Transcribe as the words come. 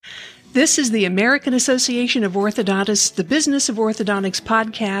This is the American Association of Orthodontists, the Business of Orthodontics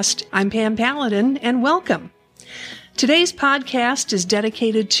podcast. I'm Pam Paladin, and welcome. Today's podcast is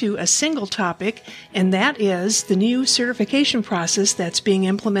dedicated to a single topic, and that is the new certification process that's being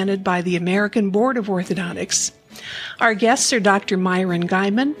implemented by the American Board of Orthodontics. Our guests are Dr. Myron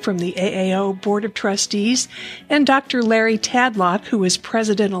Guyman from the AAO Board of Trustees and Dr. Larry Tadlock, who is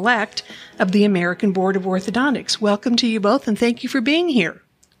President-elect of the American Board of Orthodontics. Welcome to you both, and thank you for being here.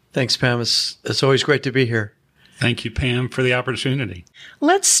 Thanks, Pam. It's always great to be here. Thank you, Pam, for the opportunity.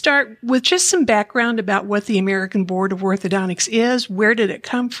 Let's start with just some background about what the American Board of Orthodontics is. Where did it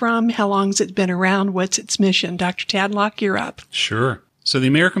come from? How long has it been around? What's its mission? Dr. Tadlock, you're up. Sure. So the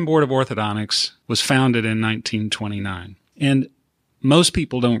American Board of Orthodontics was founded in 1929. And most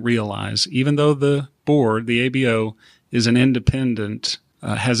people don't realize, even though the board, the ABO, is an independent,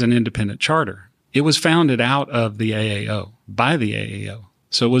 has an independent charter, it was founded out of the AAO, by the AAO.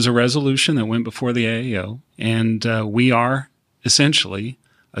 So it was a resolution that went before the AAO, and we are essentially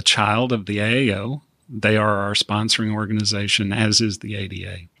a child of the AAO. They are our sponsoring organization, as is the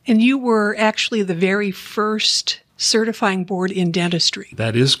ADA. And you were actually the very first certifying board in dentistry.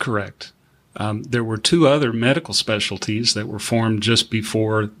 That is correct. There were two other medical specialties that were formed just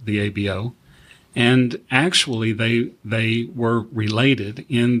before the ABO, and actually they were related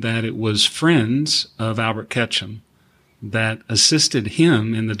in that it was friends of Albert Ketchum that assisted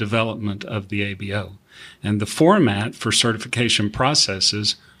him in the development of the ABO. And the format for certification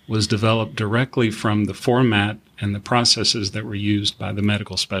processes was developed directly from the format and the processes that were used by the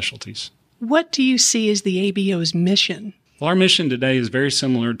medical specialties. What do you see as the ABO's mission? Well, our mission today is very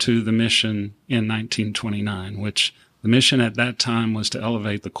similar to the mission in 1929, which the mission at that time was to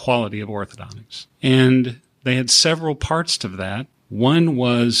elevate the quality of orthodontics. And they had several parts to that. One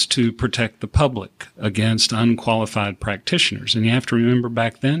was to protect the public against unqualified practitioners. And you have to remember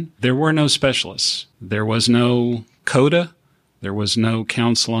back then, there were no specialists. There was no CODA. There was no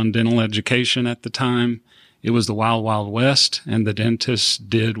Council on Dental Education at the time. It was the Wild, Wild West, and the dentists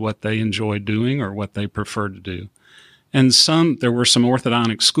did what they enjoyed doing or what they preferred to do. And there were some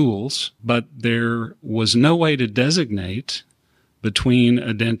orthodontic schools, but there was no way to designate between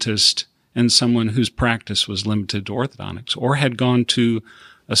a dentist and someone whose practice was limited to orthodontics or had gone to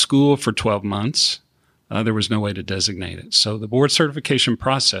a school for 12 months. There was no way to designate it. So the board certification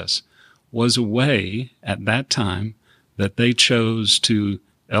process was a way at that time that they chose to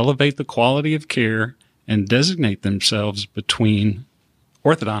elevate the quality of care and designate themselves between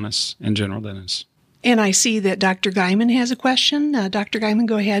orthodontists and general dentists. And I see that Dr. Guyman has a question. Dr. Guyman,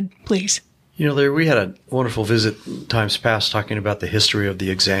 go ahead, please. You know, Larry, we had a wonderful visit in times past talking about the history of the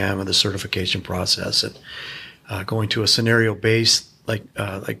exam and the certification process, and going to a scenario based like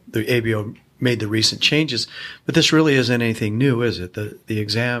the ABO made the recent changes. But this really isn't anything new, is it? The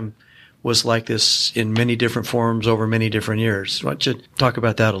exam was like this in many different forms over many different years. Why don't you talk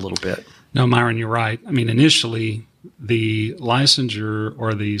about that a little bit? No, Myron, you're right. I mean, initially, the licensure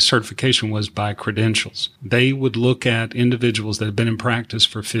or the certification was by credentials. They would look at individuals that had been in practice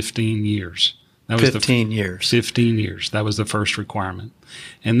for 15 years. That was 15 years. 15 years. That was the first requirement.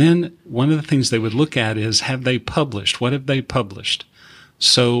 And then one of the things they would look at is, have they published? What have they published?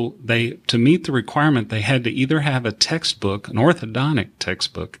 So to meet the requirement, they had to either have a textbook, an orthodontic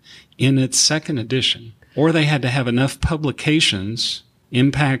textbook, in its second edition, or they had to have enough publications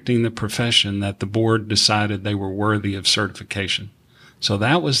impacting the profession that the board decided they were worthy of certification. So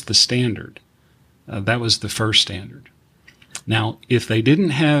that was the standard. That was the first standard. Now, if they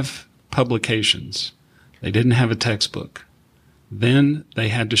didn't have publications, they didn't have a textbook, then they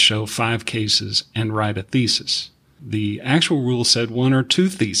had to show 5 cases and write a thesis. The actual rule said 1 or 2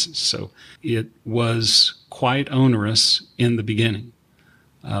 theses, so it was quite onerous in the beginning.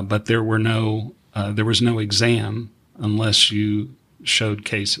 But there was no exam unless you showed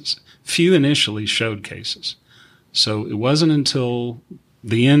cases. Few initially showed cases. So it wasn't until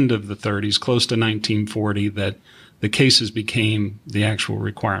the end of the 30s, close to 1940, that the cases became the actual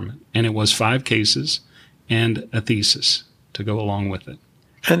requirement. And it was 5 cases and a thesis to go along with it.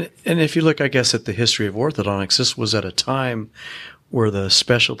 And if you look, I guess, at the history of orthodontics, this was at a time where the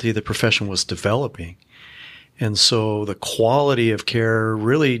specialty, the profession was developing. And so the quality of care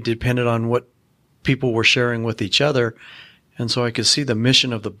really depended on what people were sharing with each other. And so I could see the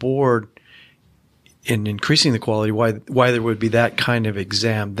mission of the board in increasing the quality, why there would be that kind of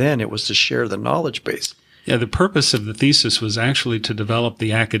exam then. It was to share the knowledge base. Yeah, the purpose of the thesis was actually to develop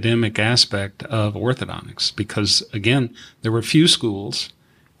the academic aspect of orthodontics because, again, there were few schools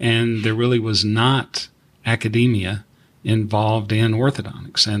and there really was not academia involved in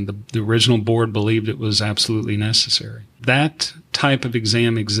orthodontics, and the original board believed it was absolutely necessary. That type of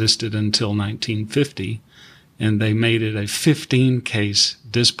exam existed until 1950, and they made it a 15-case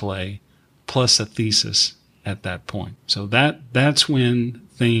display plus a thesis at that point. So that's when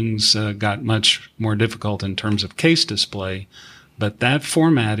things got much more difficult in terms of case display, but that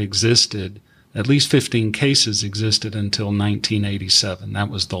format existed, at least 15 cases existed until 1987. That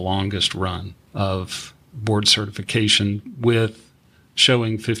was the longest run of board certification with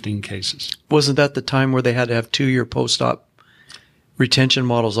showing 15 cases. Wasn't that the time where they had to have 2-year post-op retention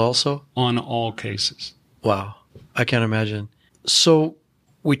models also? On all cases. Wow. I can't imagine. So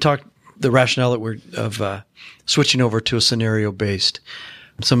we talked the rationale that we're of switching over to a scenario-based.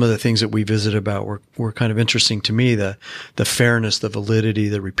 Some of the things that we visited about were kind of interesting to me, the fairness, the validity,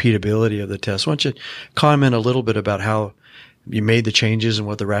 the repeatability of the test. Why don't you comment a little bit about how you made the changes and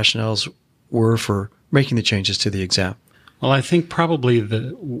what the rationales were for making the changes to the exam? Well, I think probably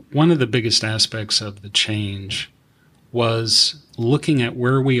one of the biggest aspects of the change was looking at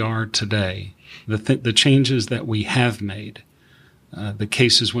where we are today, the changes that we have made. The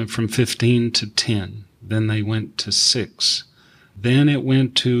cases went from 15 to 10, then they went to 6. Then it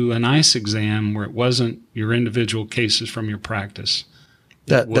went to an ICE exam where it wasn't your individual cases from your practice.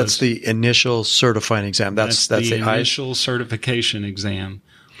 That's the initial certifying exam. That's the initial certification exam,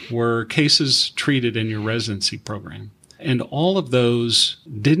 were cases treated in your residency program. And all of those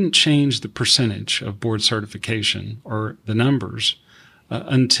didn't change the percentage of board certification or the numbers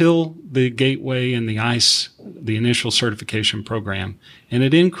until the Gateway and the ICE, the initial certification program, and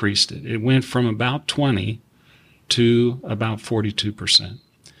it increased it. It went from about 20 to about 42%.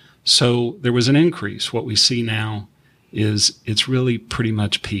 So there was an increase. What we see now is it's really pretty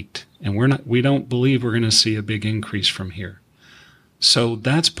much peaked, and we don't believe we're going to see a big increase from here. So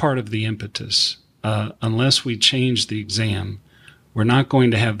that's part of the impetus. Unless we change the exam, we're not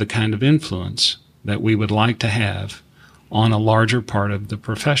going to have the kind of influence that we would like to have on a larger part of the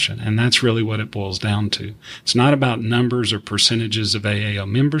profession. And that's really what it boils down to. It's not about numbers or percentages of AAO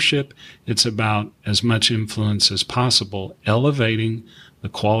membership. It's about as much influence as possible, elevating the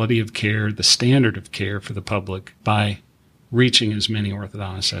quality of care, the standard of care for the public by reaching as many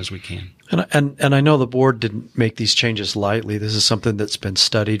orthodontists as we can. And I know the board didn't make these changes lightly. This is something that's been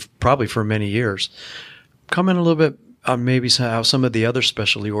studied probably for many years. Comment a little bit on maybe how some of the other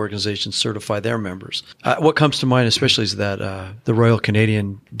specialty organizations certify their members. What comes to mind especially is that the Royal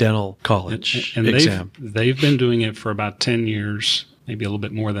Canadian Dental College and exam. They've been doing it for about 10 years, maybe a little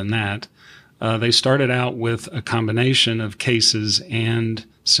bit more than that. They started out with a combination of cases and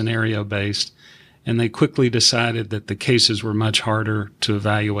scenario-based, and they quickly decided that the cases were much harder to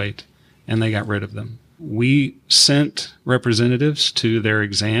evaluate, and they got rid of them. We sent representatives to their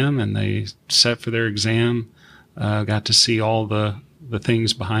exam, and they sat for their exam, got to see all the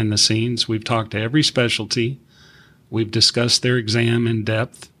things behind the scenes. We've talked to every specialty. We've discussed their exam in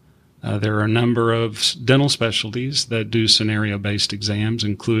depth. There are a number of dental specialties that do scenario-based exams,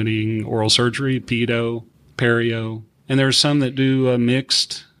 including oral surgery, pedo, perio, and there are some that do a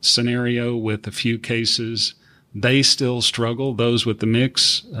mixed scenario with a few cases. They still struggle. Those with the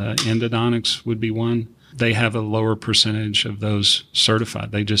mix, endodontics would be one. They have a lower percentage of those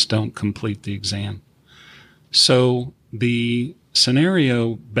certified. They just don't complete the exam. So the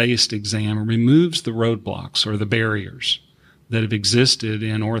scenario-based exam removes the roadblocks or the barriers that have existed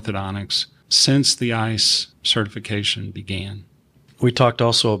in orthodontics since the ICE certification began. We talked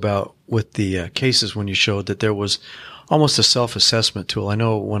also about with the cases when you showed that there was almost a self-assessment tool. I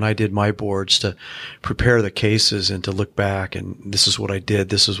know when I did my boards to prepare the cases and to look back and this is what I did,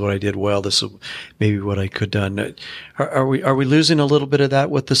 this is what I did well, this is maybe what I could have done. Are we losing a little bit of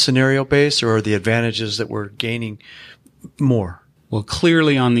that with the scenario base, or are the advantages that we're gaining more? Well,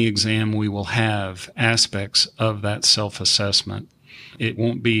 clearly on the exam we will have aspects of that self-assessment. It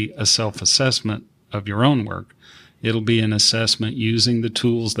won't be a self-assessment of your own work. It'll be an assessment using the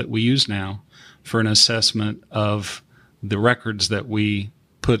tools that we use now for an assessment of the records that we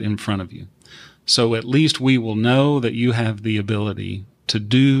put in front of you. So at least we will know that you have the ability to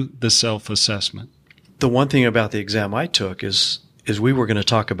do the self-assessment. The one thing about the exam I took is we were going to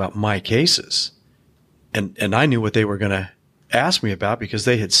talk about my cases. And I knew what they were going to ask me about because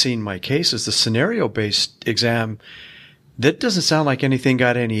they had seen my cases. The scenario-based exam, that doesn't sound like anything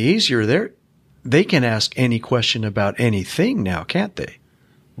got any easier. They can ask any question about anything now, can't they?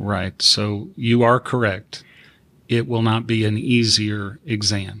 Right. So you are correct. It will not be an easier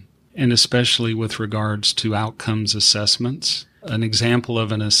exam, and especially with regards to outcomes assessments. An example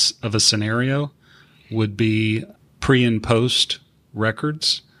of a scenario would be pre and post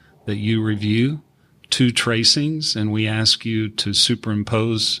records that you review 2 tracings, and we ask you to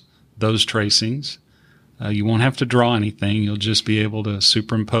superimpose those tracings. You won't have to draw anything. You'll just be able to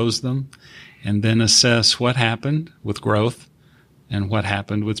superimpose them and then assess what happened with growth and what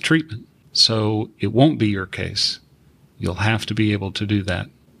happened with treatment. So it won't be your case. You'll have to be able to do that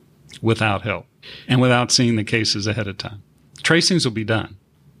without help and without seeing the cases ahead of time. Tracings will be done.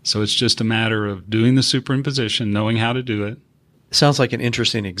 So it's just a matter of doing the superimposition, knowing how to do it. Sounds like an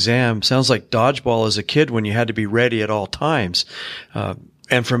interesting exam. Sounds like dodgeball as a kid when you had to be ready at all times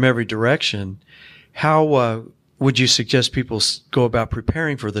and from every direction. How would you suggest people go about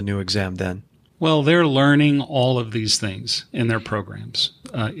preparing for the new exam then? Well, they're learning all of these things in their programs.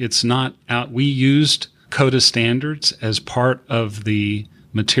 It's not out. We used Code of Standards as part of the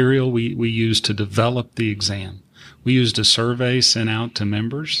material we used to develop the exam. We used a survey sent out to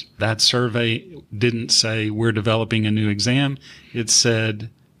members. That survey didn't say we're developing a new exam. It said,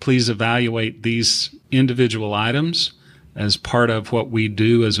 please evaluate these individual items as part of what we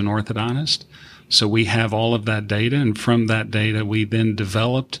do as an orthodontist. So we have all of that data, and from that data, we then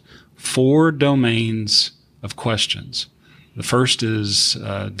developed 4 domains of questions. The first is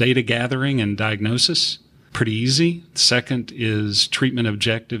data gathering and diagnosis. Pretty easy. The second is treatment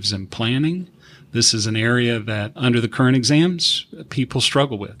objectives and planning. This is an area that, under the current exams, people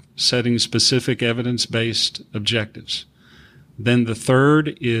struggle with, setting specific evidence-based objectives. Then the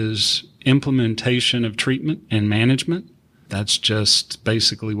third is implementation of treatment and management. That's just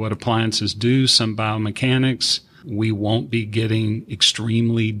basically what appliances do, some biomechanics. We won't be getting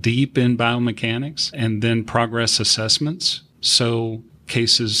extremely deep in biomechanics. And then progress assessments. So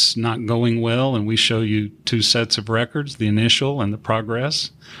cases not going well, and we show you 2 sets of records, the initial and the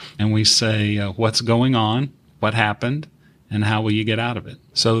progress. And we say what's going on, what happened, and how will you get out of it.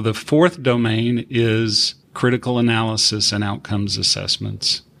 So the 4th domain is critical analysis and outcomes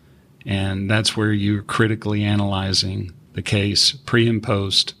assessments. And that's where you're critically analyzing the case pre and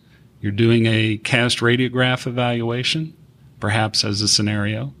post. You're doing a cast radiograph evaluation, perhaps as a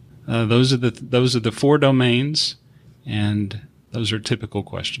scenario. Those are the 4 domains, and those are typical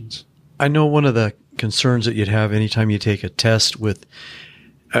questions. I know one of the concerns that you'd have anytime you take a test with,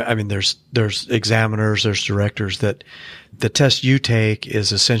 there's examiners, there's directors, that the test you take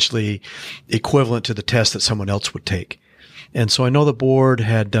is essentially equivalent to the test that someone else would take. And so I know the board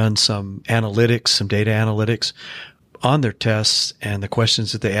had done some analytics, some data analytics on their tests and the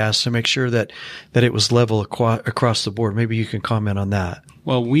questions that they asked to make sure that it was level across the board. Maybe you can comment on that.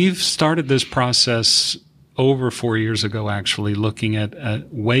 Well, we've started this process over 4 years ago, actually, looking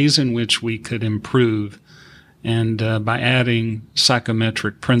at ways in which we could improve and by adding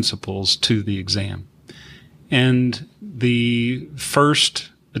psychometric principles to the exam. And the first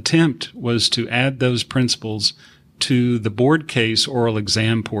attempt was to add those principles to the board case oral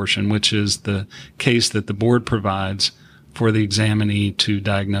exam portion, which is the case that the board provides for the examinee to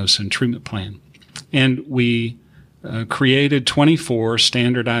diagnose and treatment plan. And we created 24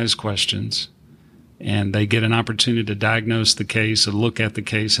 standardized questions, and they get an opportunity to diagnose the case, a look at the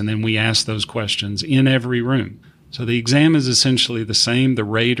case, and then we ask those questions in every room. So the exam is essentially the same. The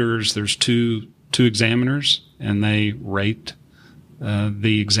raters, there's two examiners, and they rate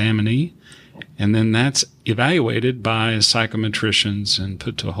the examinee. And then that's evaluated by psychometricians and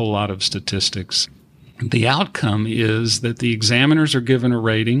put to a whole lot of statistics. The outcome is that the examiners are given a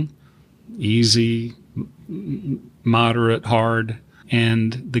rating, easy, moderate, hard,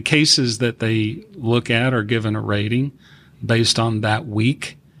 and the cases that they look at are given a rating based on that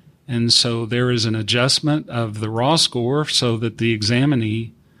week. And so there is an adjustment of the raw score so that the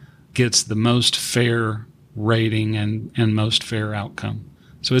examinee gets the most fair rating and most fair outcome.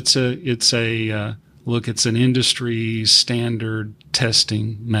 So it's an industry standard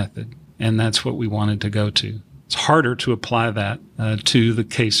testing method, and that's what we wanted to go to. It's harder to apply that to the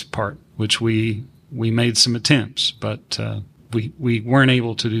case part, which we made some attempts, but we weren't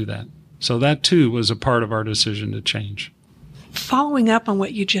able to do that. So that too was a part of our decision to change. Following up on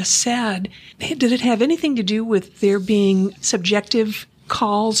what you just said, did it have anything to do with there being subjective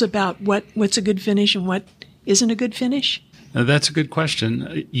calls about what's a good finish and what isn't a good finish? That's a good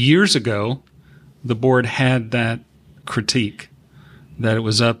question. Years ago, the board had that critique that it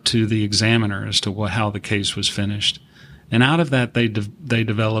was up to the examiner as to how the case was finished. And out of that, they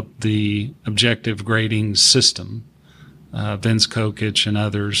developed the objective grading system. Vince Kokich and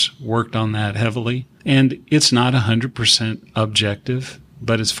others worked on that heavily. And it's not 100% objective,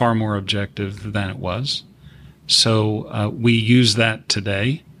 but it's far more objective than it was. So we use that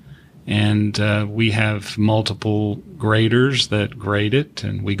today. And we have multiple graders that grade it,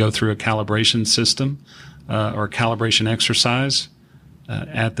 and we go through a calibration system or calibration exercise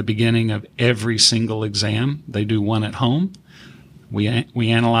at the beginning of every single exam. They do one at home. We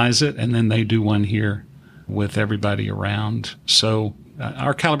analyze it, and then they do one here with everybody around. So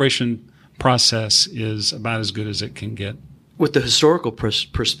our calibration process is about as good as it can get. With the historical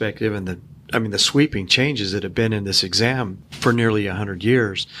perspective and the sweeping changes that have been in this exam for nearly 100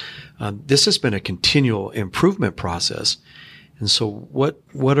 years, this has been a continual improvement process. And so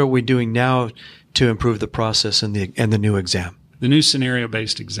what are we doing now to improve the process and the new exam? The new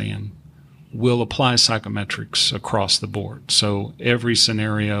scenario-based exam will apply psychometrics across the board. So every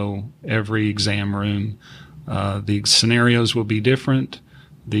scenario, every exam room, the scenarios will be different,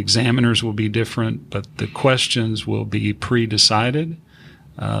 the examiners will be different, but the questions will be pre-decided.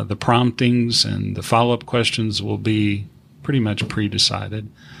 The promptings and the follow-up questions will be pretty much pre-decided.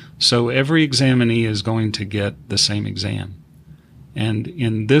 So every examinee is going to get the same exam. And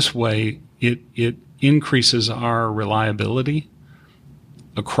in this way, it increases our reliability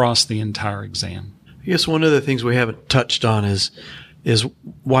across the entire exam. I guess one of the things we haven't touched on is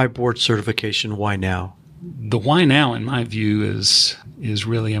why board certification? Why now? The why now, in my view, is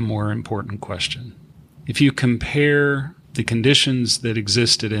really a more important question. If you compare the conditions that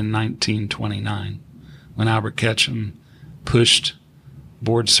existed in 1929, when Albert Ketchum pushed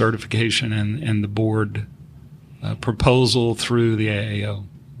board certification and the board proposal through the AAO,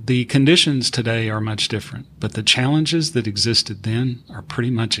 the conditions today are much different, but the challenges that existed then are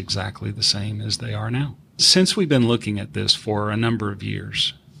pretty much exactly the same as they are now. Since we've been looking at this for a number of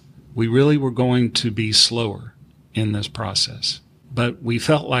years, we really were going to be slower in this process, but we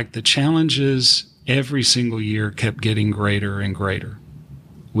felt like the challenges every single year kept getting greater and greater.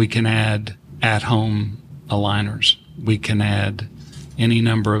 We can add at-home aligners. We can add any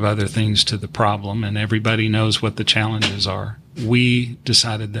number of other things to the problem, and everybody knows what the challenges are. We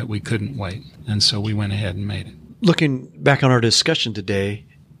decided that we couldn't wait, and so we went ahead and made it. Looking back on our discussion today,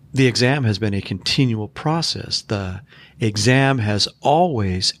 the exam has been a continual process. The exam has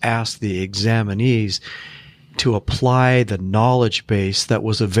always asked the examinees to apply the knowledge base that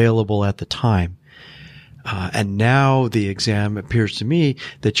was available at the time. And now the exam appears to me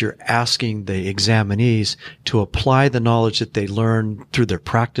that you're asking the examinees to apply the knowledge that they learned through their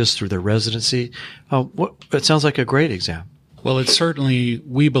practice, through their residency. It sounds like a great exam. Well, it certainly,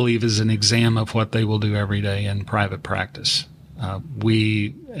 we believe, is an exam of what they will do every day in private practice.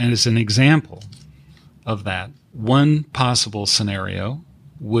 And as an example of that, one possible scenario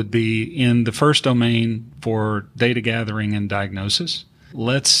would be in the first domain for data gathering and diagnosis.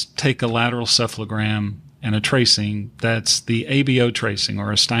 Let's take a lateral cephalogram and a tracing that's the ABO tracing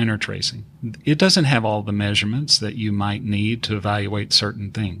or a Steiner tracing. It doesn't have all the measurements that you might need to evaluate certain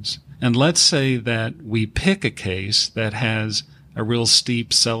things. And let's say that we pick a case that has a real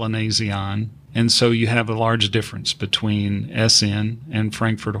steep selenosion, and so you have a large difference between SN and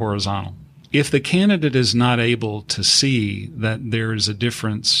Frankfurt horizontal. If the candidate is not able to see that there's a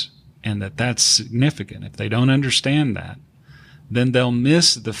difference and that that's significant, if they don't understand that, then they'll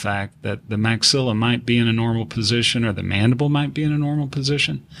miss the fact that the maxilla might be in a normal position or the mandible might be in a normal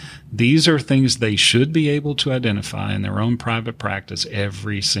position. These are things they should be able to identify in their own private practice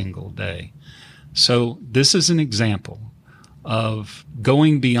every single day. So this is an example of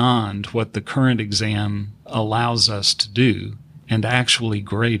going beyond what the current exam allows us to do and actually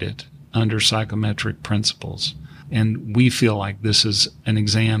grade it under psychometric principles. And we feel like this is an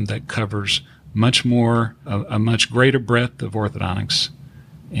exam that covers much more, a much greater breadth of orthodontics,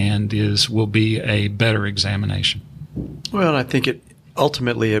 and will be a better examination. Well, I think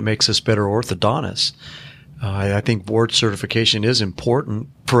ultimately it makes us better orthodontists. I think board certification is important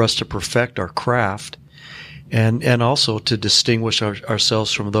for us to perfect our craft and also to distinguish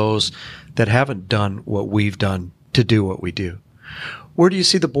ourselves from those that haven't done what we've done to do what we do. Where do you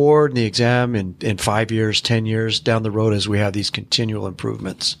see the board and the exam in 5 years, 10 years down the road as we have these continual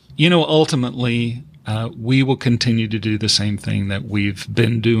improvements? Ultimately, we will continue to do the same thing that we've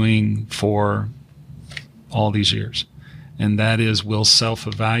been doing for all these years. And that is we'll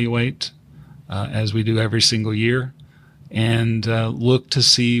self-evaluate as we do every single year and look to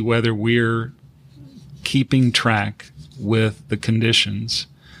see whether we're keeping track with the conditions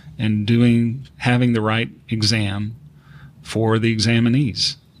and having the right exam for the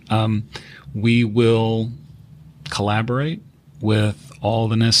examinees. We will collaborate with all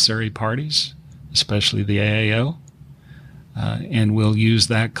the necessary parties, especially the AAO, and we'll use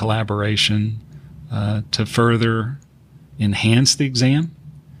that collaboration to further enhance the exam,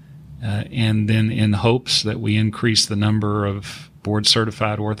 and then in hopes that we increase the number of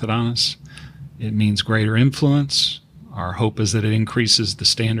board-certified orthodontists. It means greater influence. Our hope is that it increases the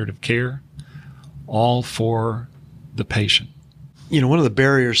standard of care, all for the patient. one of the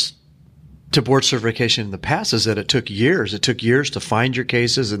barriers to board certification in the past is that it took years. It took years to find your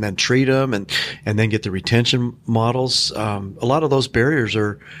cases and then treat them and then get the retention models. A lot of those barriers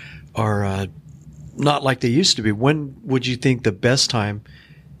are not like they used to be. When would you think the best time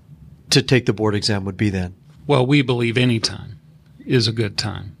to take the board exam would be then? Well, we believe any time is a good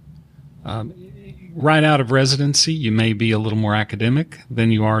time. Right out of residency, you may be a little more academic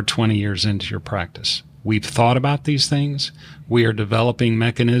than you are 20 years into your practice. We've thought about these things. We are developing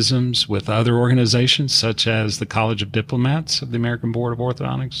mechanisms with other organizations, such as the College of Diplomats of the American Board of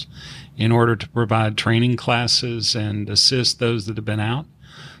Orthodontics, in order to provide training classes and assist those that have been out.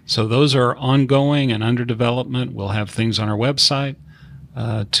 So those are ongoing and under development. We'll have things on our website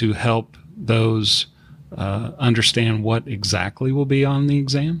to help those understand what exactly will be on the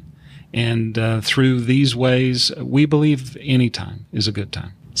exam. And through these ways, we believe any time is a good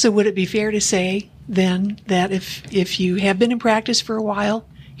time. So would it be fair to say then that if you have been in practice for a while,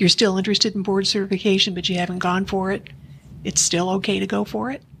 you're still interested in board certification, but you haven't gone for it, it's still okay to go for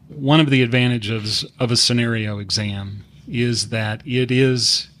it? One of the advantages of a scenario exam is that it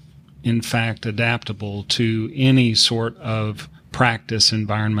is, in fact, adaptable to any sort of practice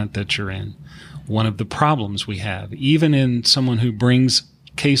environment that you're in. One of the problems we have, even in someone who brings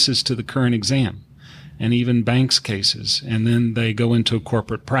cases to the current exam, and even banks cases, and then they go into a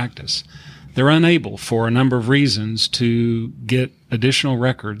corporate practice, they're unable, for a number of reasons, to get additional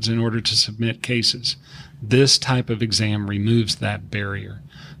records in order to submit cases. This type of exam removes that barrier.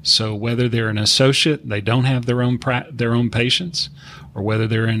 So whether they're an associate, they don't have their own patients, or whether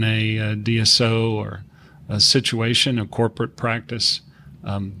they're in a DSO or a situation, a corporate practice,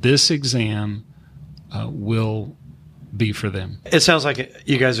 this exam will be for them. It sounds like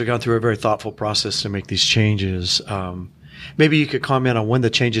you guys have gone through a very thoughtful process to make these changes. Maybe you could comment on when the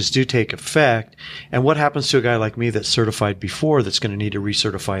changes do take effect and what happens to a guy like me that's certified before that's going to need to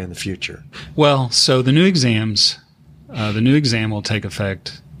recertify in the future. Well, so the new exam will take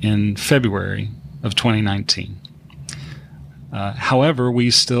effect in February of 2019. However,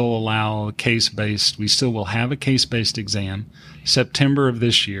 we still allow we still will have a case-based exam September of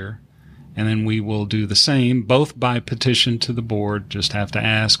this year, and then we will do the same, both by petition to the board, just have to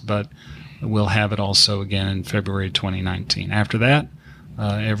ask, but we'll have it also again in February 2019. After that,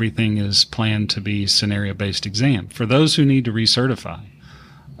 everything is planned to be scenario-based exam. For those who need to recertify,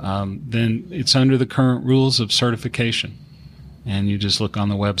 then it's under the current rules of certification, and you just look on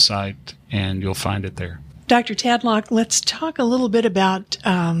the website and you'll find it there. Dr. Tadlock, let's talk a little bit about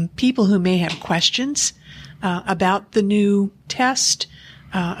people who may have questions about the new test,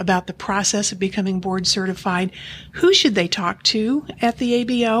 about the process of becoming board certified. Who should they talk to at the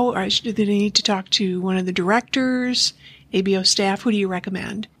ABO? Or do they need to talk to one of the directors, ABO staff? Who do you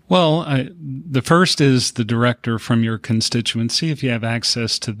recommend? Well, the first is the director from your constituency. If you have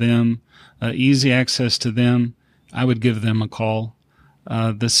access to them, easy access to them, I would give them a call.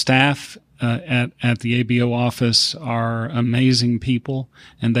 The staff at the ABO office are amazing people,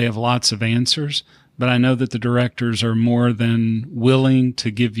 and they have lots of answers. But I know that the directors are more than willing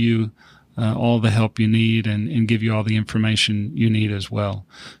to give you all the help you need and give you all the information you need as well.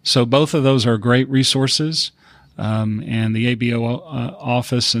 So both of those are great resources, and the ABO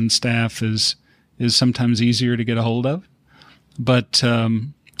office and staff is sometimes easier to get a hold of. But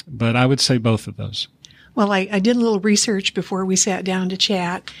I would say both of those. Well, I did a little research before we sat down to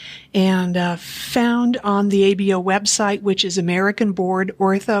chat and found on the ABO website, which is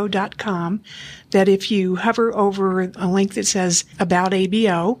AmericanBoardOrtho.com, that if you hover over a link that says About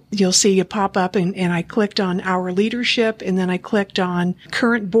ABO, you'll see a pop-up, and I clicked on Our Leadership, and then I clicked on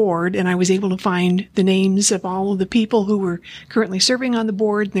Current Board, and I was able to find the names of all of the people who were currently serving on the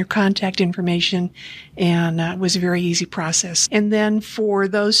board and their contact information, and it was a very easy process. And then for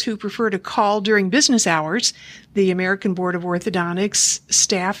those who prefer to call during business hours, the American Board of Orthodontics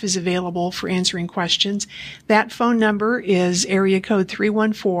staff is available for answering questions. That phone number is area code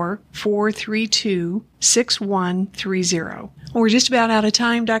 314-432-6130. We're just about out of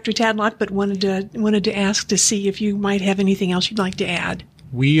time, Dr. Tadlock, but wanted to ask to see if you might have anything else you'd like to add.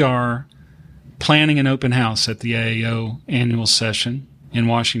 We are planning an open house at the AAO annual session in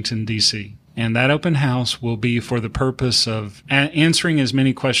Washington, D.C., and that open house will be for the purpose of answering as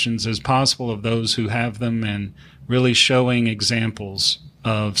many questions as possible of those who have them and really showing examples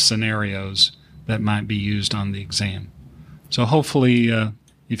of scenarios that might be used on the exam. So hopefully,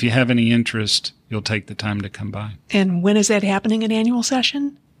 if you have any interest, you'll take the time to come by. And when is that happening, an annual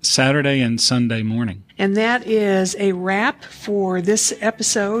session? Saturday and Sunday morning. And that is a wrap for this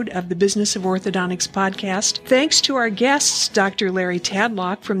episode of the Business of Orthodontics podcast. Thanks to our guests, Dr. Larry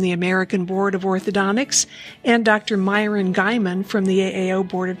Tadlock from the American Board of Orthodontics and Dr. Myron Guyman from the AAO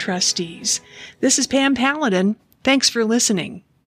Board of Trustees. This is Pam Paladin. Thanks for listening.